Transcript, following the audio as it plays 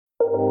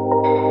The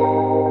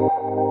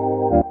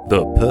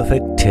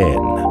Perfect 10.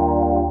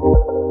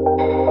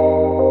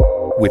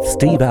 With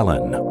Steve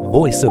Allen,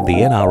 voice of the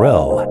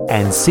NRL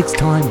and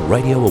six-time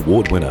radio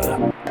award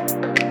winner.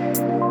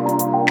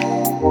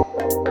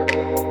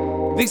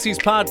 This is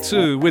part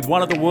 2 with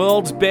one of the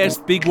world's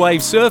best big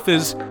wave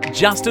surfers,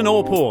 Justen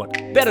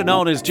Allport, better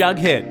known as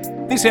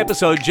Jughead. This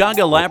episode, Jug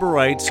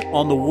elaborates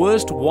on the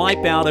worst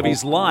wipeout of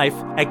his life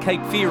at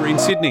Cape Fear in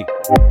Sydney.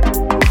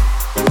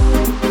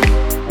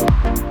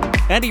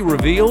 And he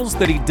reveals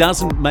that he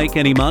doesn't make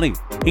any money.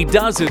 He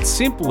does it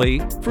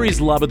simply for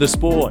his love of the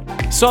sport.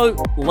 So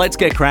let's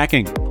get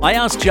cracking. I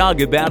asked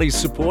Jug about his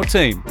support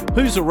team,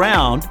 who's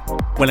around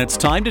when it's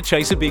time to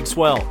chase a big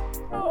swell.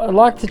 I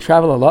like to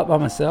travel a lot by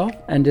myself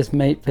and just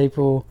meet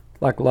people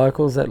like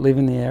locals that live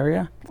in the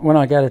area. When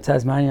I go to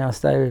Tasmania, I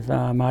stay with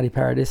Marty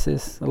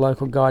Paradisis, a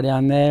local guy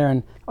down there,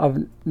 and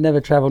I've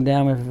never travelled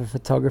down with a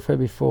photographer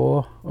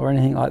before or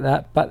anything like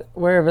that. But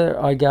wherever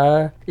I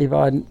go, if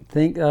I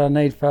think that I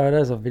need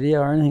photos or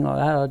video or anything like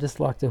that, I just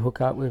like to hook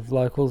up with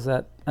locals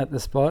at the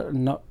spot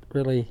and not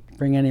really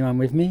bring anyone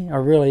with me. I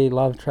really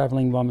love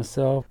travelling by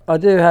myself. I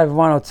do have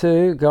one or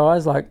two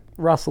guys like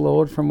Russell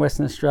Ord from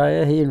Western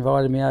Australia. He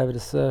invited me over to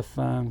surf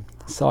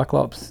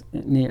Cyclops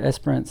near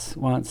Esperance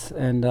once,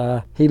 and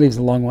he lives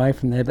a long way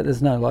from there, but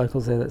there's no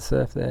locals there that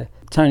surf there.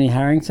 Tony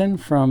Harrington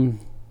from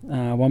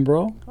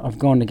Wombrall. I've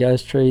gone to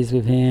Ghost Trees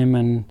with him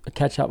and I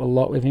catch up a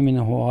lot with him in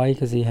Hawaii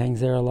because he hangs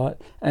there a lot.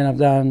 And I've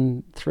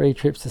done 3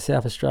 trips to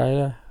South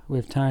Australia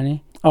with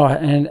Tony. Oh,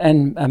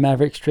 and a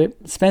Mavericks trip.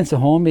 Spencer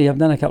Hornby, I've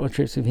done a couple of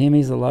trips with him.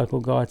 He's a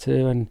local guy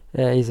too, and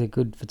yeah, he's a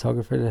good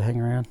photographer to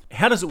hang around.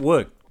 How does it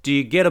work? Do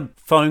you get a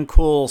phone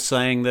call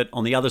saying that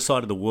on the other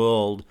side of the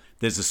world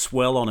there's a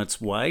swell on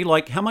its way?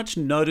 Like, how much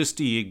notice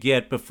do you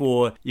get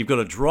before you've got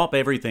to drop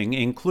everything,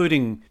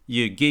 including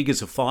your gig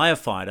as a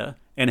firefighter,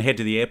 and head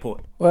to the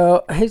airport?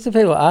 Well, heaps of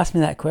people ask me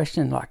that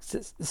question, like,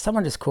 does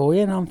someone just call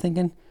you? And I'm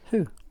thinking,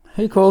 who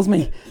calls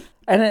me?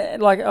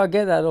 And I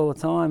get that all the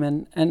time,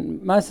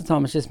 and most of the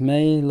time it's just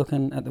me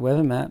looking at the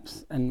weather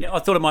maps. And yeah, I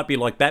thought it might be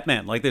like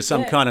Batman, like there's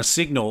some kind of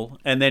signal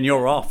and then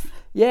you're off.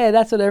 Yeah,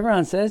 that's what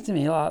everyone says to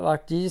me.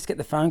 Like, do you just get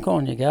the phone call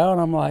and you go? And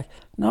I'm like,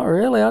 not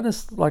really. I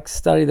just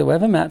study the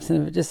weather maps,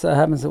 and if it just so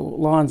happens it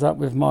lines up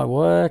with my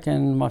work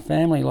and my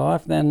family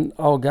life, then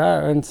I'll go.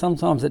 And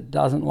sometimes it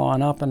doesn't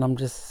line up, and I'm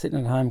just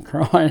sitting at home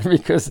crying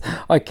because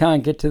I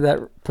can't get to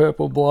that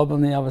purple blob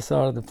on the other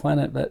side of the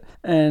planet.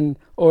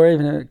 Or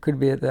even it could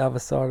be at the other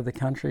side of the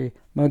country.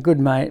 My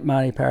good mate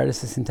Marty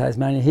Paradisis in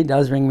Tasmania, he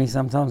does ring me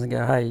sometimes and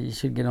go, hey, you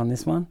should get on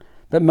this one.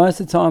 But most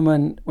of the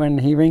time when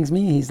he rings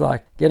me, he's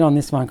like, get on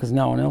this one because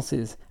no one else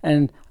is.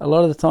 And a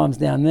lot of the times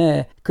down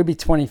there, it could be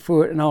 20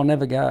 foot and I'll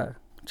never go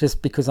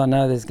just because I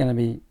know there's going to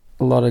be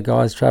a lot of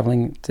guys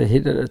travelling to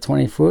hit it at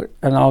 20 foot,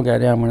 and I'll go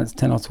down when it's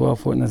 10 or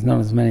 12 foot and there's not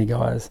as many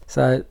guys.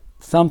 So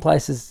some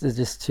places are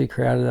just too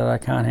crowded that I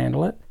can't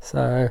handle it.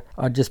 So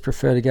I just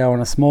prefer to go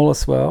on a smaller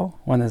swell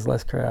when there's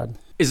less crowd.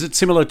 Is it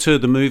similar to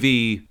the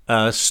movie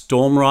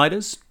Storm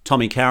Riders,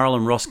 Tommy Carroll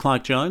and Ross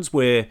Clark-Jones,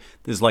 where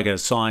there's like a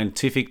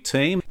scientific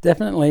team?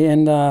 Definitely,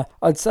 and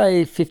I'd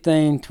say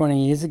 15,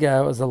 20 years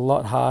ago it was a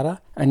lot harder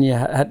and you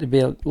had to be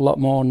a lot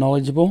more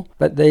knowledgeable.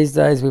 But these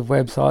days with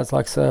websites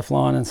like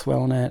Surfline and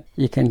Swellnet,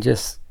 you can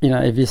just,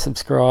 if you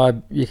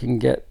subscribe, you can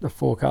get the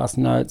forecast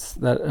notes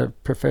that a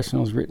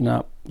professional's written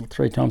up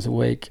 3 times a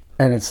week,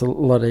 and it's a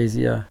lot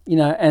easier.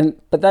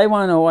 But they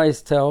won't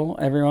always tell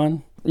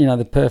everyone,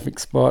 the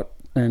perfect spot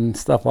and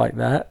stuff like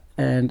that,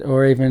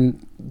 or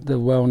even the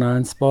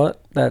well-known spot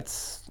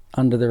that's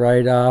under the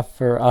radar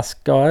for us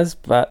guys.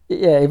 But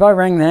yeah, if I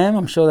rang them,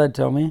 I'm sure they'd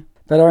tell me.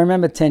 But I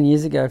remember 10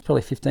 years ago,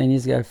 probably 15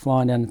 years ago,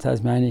 flying down to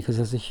Tasmania because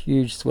there's a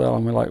huge swell,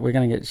 and we're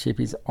going to get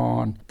shippies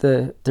on.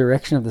 The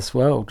direction of the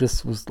swell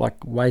just was like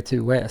way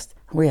too west.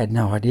 We had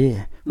no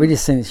idea. We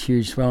just seen this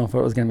huge swell and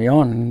thought it was going to be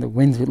on, and the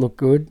winds would look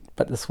good,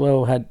 but the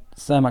swell had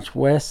so much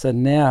west, so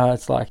now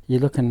it's like you're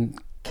looking,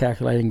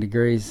 calculating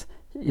degrees.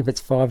 If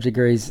it's 5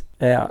 degrees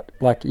out,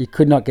 like you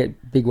could not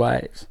get big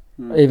waves,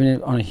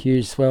 even on a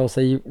huge swell.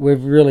 So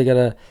we've really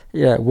got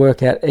to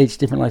work out each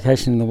different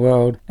location in the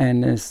world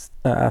and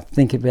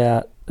think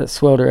about the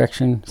swell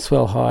direction,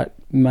 swell height,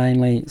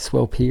 mainly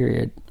swell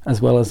period,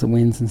 as well as the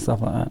winds and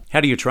stuff like that.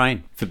 How do you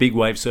train for big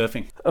wave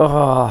surfing?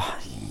 Oh,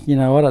 you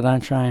know what? I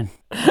don't train.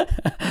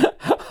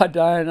 I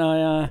don't.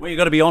 Well, you've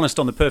got to be honest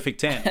on the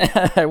perfect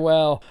 10.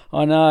 Well,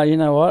 I know. You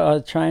know what? I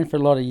trained for a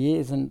lot of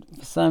years, and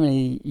so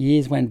many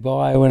years went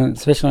by,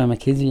 especially when my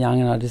kids were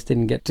young, and I just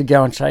didn't get to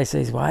go and chase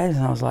these waves,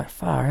 and I was like,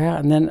 far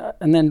out. And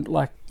then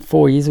like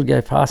 4 years would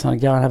go past, and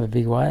I'd go and have a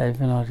big wave,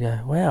 and I'd go,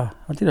 wow,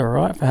 I did all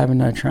right for having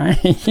no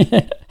training.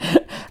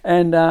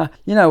 And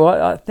you know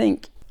what? I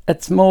think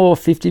it's more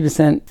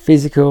 50%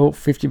 physical,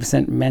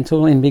 50%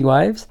 mental in big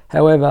waves.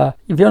 However,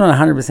 if you're not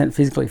 100%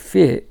 physically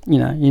fit,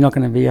 you're not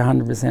going to be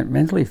 100%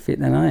 mentally fit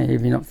then, are you,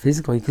 if you're not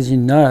physically, because you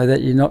know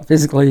that you're not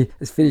physically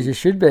as fit as you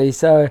should be.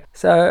 So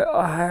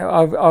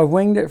I've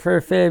winged it for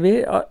a fair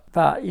bit.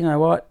 But you know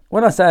what?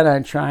 When I say I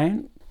don't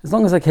train, as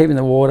long as I keep in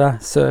the water,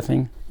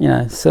 surfing,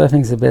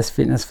 surfing's the best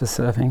fitness for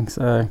surfing.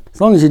 So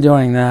as long as you're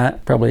doing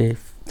that probably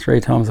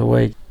 3 times a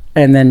week,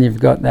 and then you've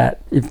got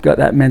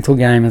that mental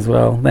game as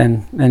well,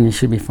 then you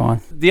should be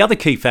fine. The other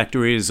key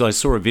factor is I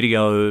saw a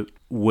video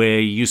where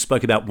you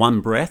spoke about one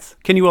breath.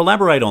 Can you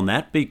elaborate on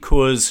that?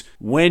 Because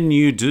when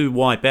you do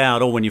wipe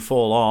out or when you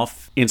fall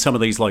off in some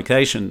of these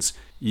locations,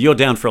 you're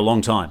down for a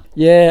long time.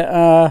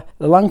 Yeah,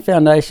 the Lung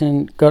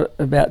Foundation got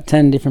about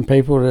 10 different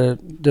people to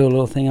do a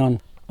little thing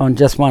on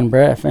just one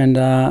breath, and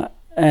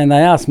they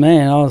asked me,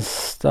 and I was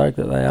stoked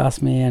that they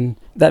asked me, and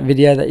that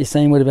video that you've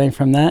seen would have been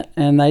from that,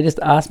 and they just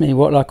asked me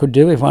what I could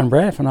do with one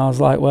breath, and I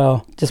was like,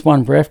 well, just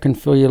one breath can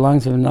fill your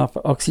lungs with enough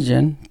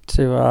oxygen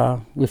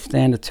to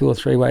withstand a 2 or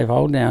 3 wave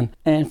hold down.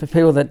 And for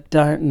people that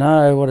don't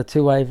know what a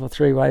 2 wave or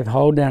 3 wave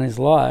hold down is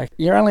like,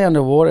 you're only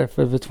underwater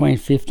for between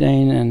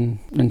 15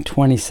 and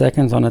 20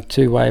 seconds on a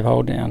 2 wave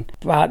hold down,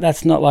 but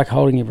that's not like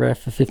holding your breath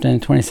for 15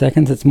 to 20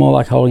 seconds. It's more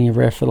like holding your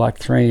breath for like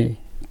 3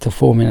 to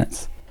 4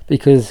 minutes.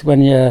 Because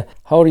when you're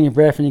holding your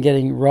breath and you're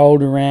getting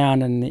rolled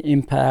around and the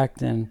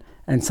impact and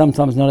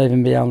sometimes not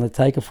even be able to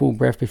take a full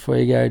breath before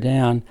you go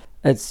down,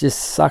 it just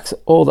sucks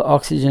all the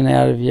oxygen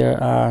out of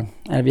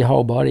your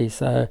whole body.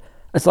 So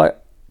it's like,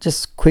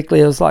 just quickly,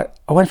 it was like,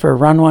 I went for a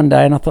run one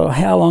day and I thought,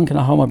 how long can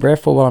I hold my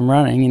breath for while I'm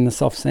running in the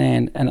soft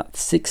sand? And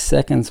 6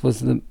 seconds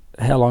was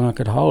how long I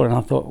could hold, and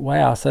I thought,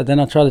 wow. So then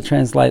I tried to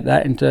translate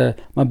that into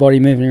my body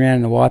moving around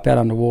in a wipeout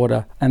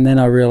underwater, and then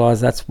I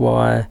realized that's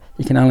why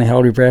you can only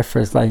hold your breath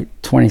for like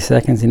 20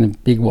 seconds in a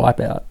big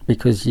wipeout,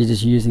 because you're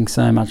just using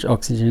so much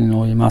oxygen in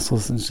all your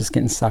muscles and it's just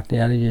getting sucked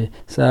out of you.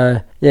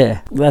 So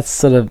yeah, that's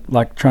sort of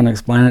like trying to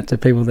explain it to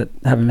people that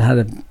haven't had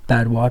a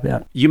bad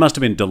wipeout. You must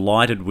have been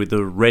delighted with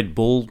the Red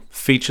Bull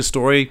feature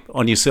story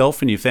on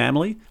yourself and your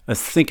family. I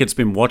think it's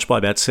been watched by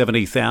about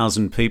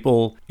 70,000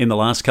 people in the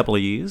last couple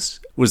of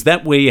years. Was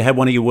that where you had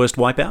one of your worst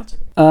wipeouts?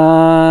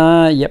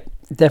 Yep,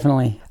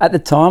 definitely. At the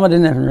time, I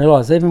didn't even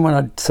realise. Even when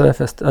I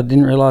surfaced, I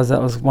didn't realise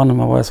that was one of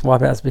my worst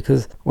wipeouts,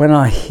 because when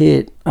I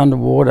hit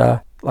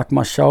underwater, like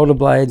my shoulder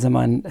blades and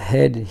my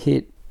head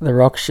hit the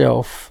rock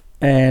shelf,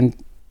 and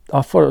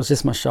I thought it was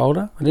just my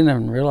shoulder. I didn't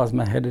even realise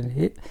my head had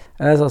hit.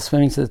 And as I was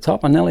swimming to the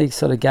top, I nearly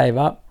sort of gave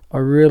up. I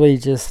really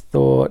just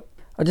thought,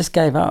 I just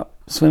gave up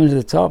swimming to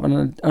the top,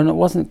 and it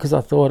wasn't because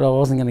I thought I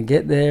wasn't going to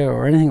get there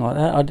or anything like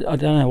that. I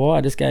don't know why,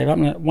 I just gave up.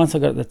 And once I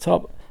got to the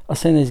top, I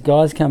seen these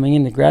guys coming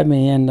in to grab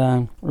me, and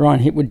Ryan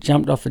Hipwood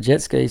jumped off a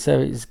jet ski. So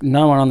there's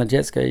no one on the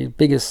jet ski,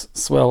 biggest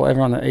swell ever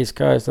on the East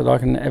Coast that I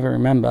can ever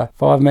remember.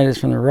 5 metres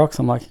from the rocks,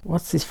 I'm like,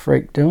 what's this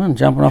freak doing,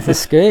 jumping off a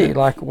ski?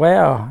 Like,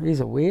 wow,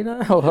 he's a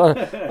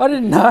weirdo. I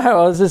didn't know.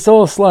 I was just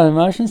all slow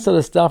motion sort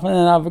of stuff. And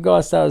then other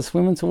guys started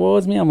swimming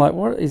towards me. I'm like,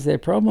 what is their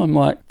problem?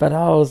 But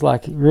I was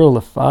like real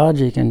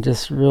lethargic and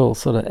just real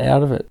sort of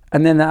out of it.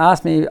 And then they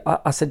asked me,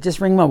 I said,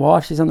 just ring my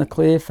wife, she's on the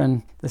cliff.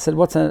 And they said,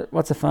 what's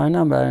a phone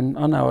number? And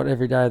I know it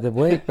every day of the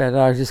week, but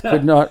I just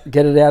could not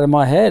get it out of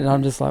my head. And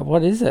I'm just like,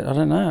 what is it? I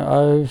don't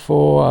know,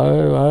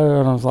 0400.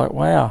 And I was like,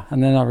 wow.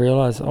 And then I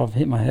realised I've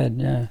hit my head,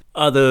 yeah.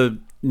 Are the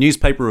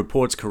newspaper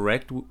reports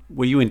correct?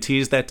 Were you in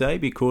tears that day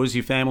because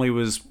your family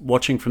was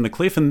watching from the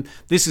cliff? And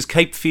this is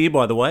Cape Fear,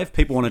 by the way, if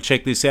people want to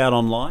check this out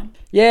online.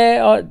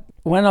 Yeah,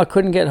 when I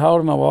couldn't get hold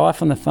of my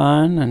wife on the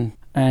phone,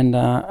 and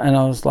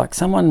I was like,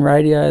 someone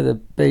radio the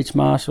beach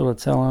marshal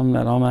to tell them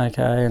that I'm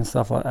okay and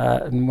stuff like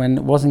that. And when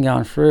it wasn't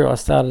going through, I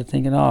started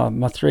thinking, oh,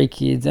 my 3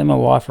 kids and my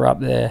wife are up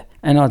there.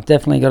 And I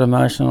definitely got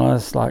emotional.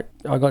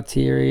 I got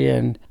teary,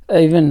 and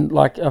even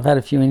like I've had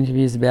a few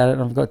interviews about it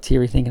and I've got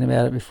teary thinking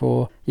about it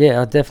before.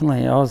 Yeah, I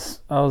was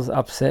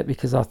upset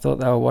because I thought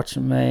they were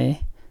watching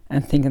me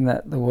and thinking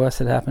that the worst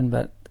had happened,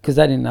 but because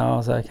they didn't know I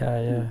was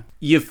okay, yeah.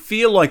 You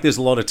feel like there's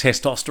a lot of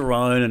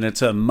testosterone and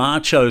it's a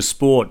macho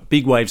sport,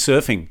 big wave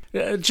surfing.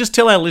 Just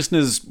tell our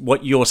listeners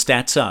what your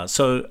stats are.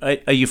 So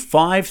are you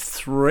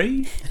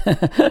 5'3"?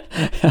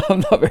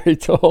 I'm not very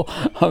tall.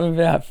 I'm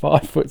about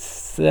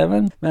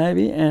 5'7",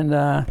 maybe. And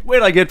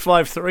where'd I get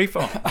 5'3"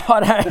 from?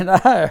 I don't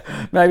know.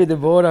 Maybe the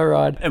board I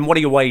ride. And what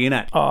do you weigh in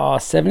at?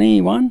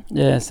 71.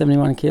 Yeah,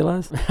 71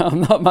 kilos.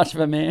 I'm not much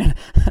of a man.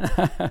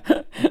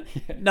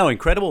 No,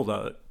 incredible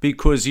though,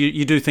 because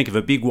you do think of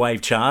a big wave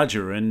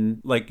charger,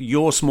 and like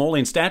you're small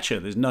in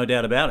stature, there's no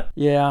doubt about it.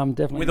 Yeah, I'm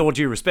definitely... With all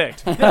due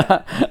respect.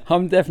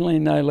 I'm definitely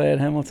no Laird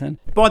Hamilton.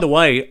 By the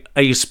way,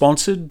 are you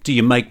sponsored? Do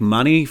you make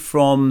money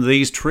from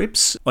these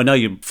trips? I know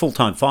you're a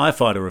full-time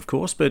firefighter, of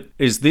course, but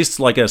is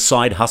this like a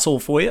side hustle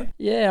for you?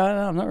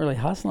 Yeah, I'm not really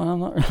hustling. I'm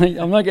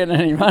not getting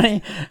any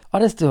money. I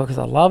just do it because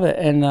I love it.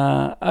 And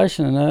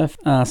Ocean and Earth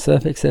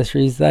Surf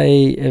Accessories,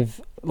 they have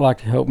like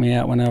to help me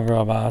out whenever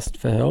I've asked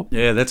for help.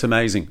 Yeah, that's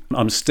amazing.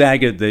 I'm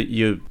staggered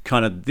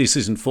that this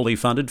isn't fully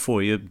funded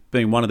for you,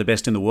 being one of the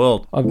best in the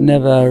world. I've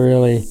never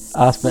really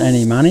asked for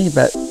any money,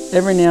 but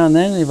every now and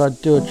then if I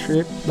do a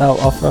trip, they'll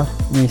offer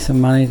me some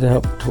money to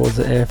help towards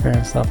the airfare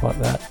and stuff like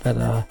that. But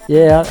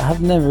yeah,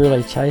 I've never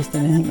really chased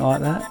anything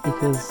like that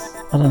because,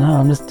 I don't know,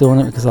 I'm just doing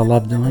it because I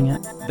love doing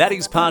it. That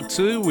is part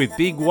 2 with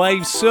big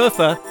wave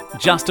surfer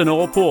Justen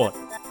Allport.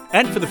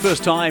 And for the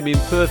first time in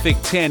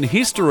Perfect 10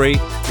 history,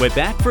 we're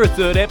back for a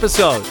 3rd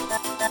episode.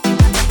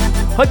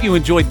 Hope you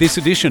enjoyed this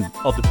edition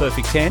of The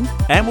Perfect 10,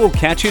 and we'll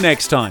catch you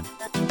next time.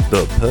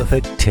 The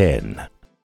Perfect 10.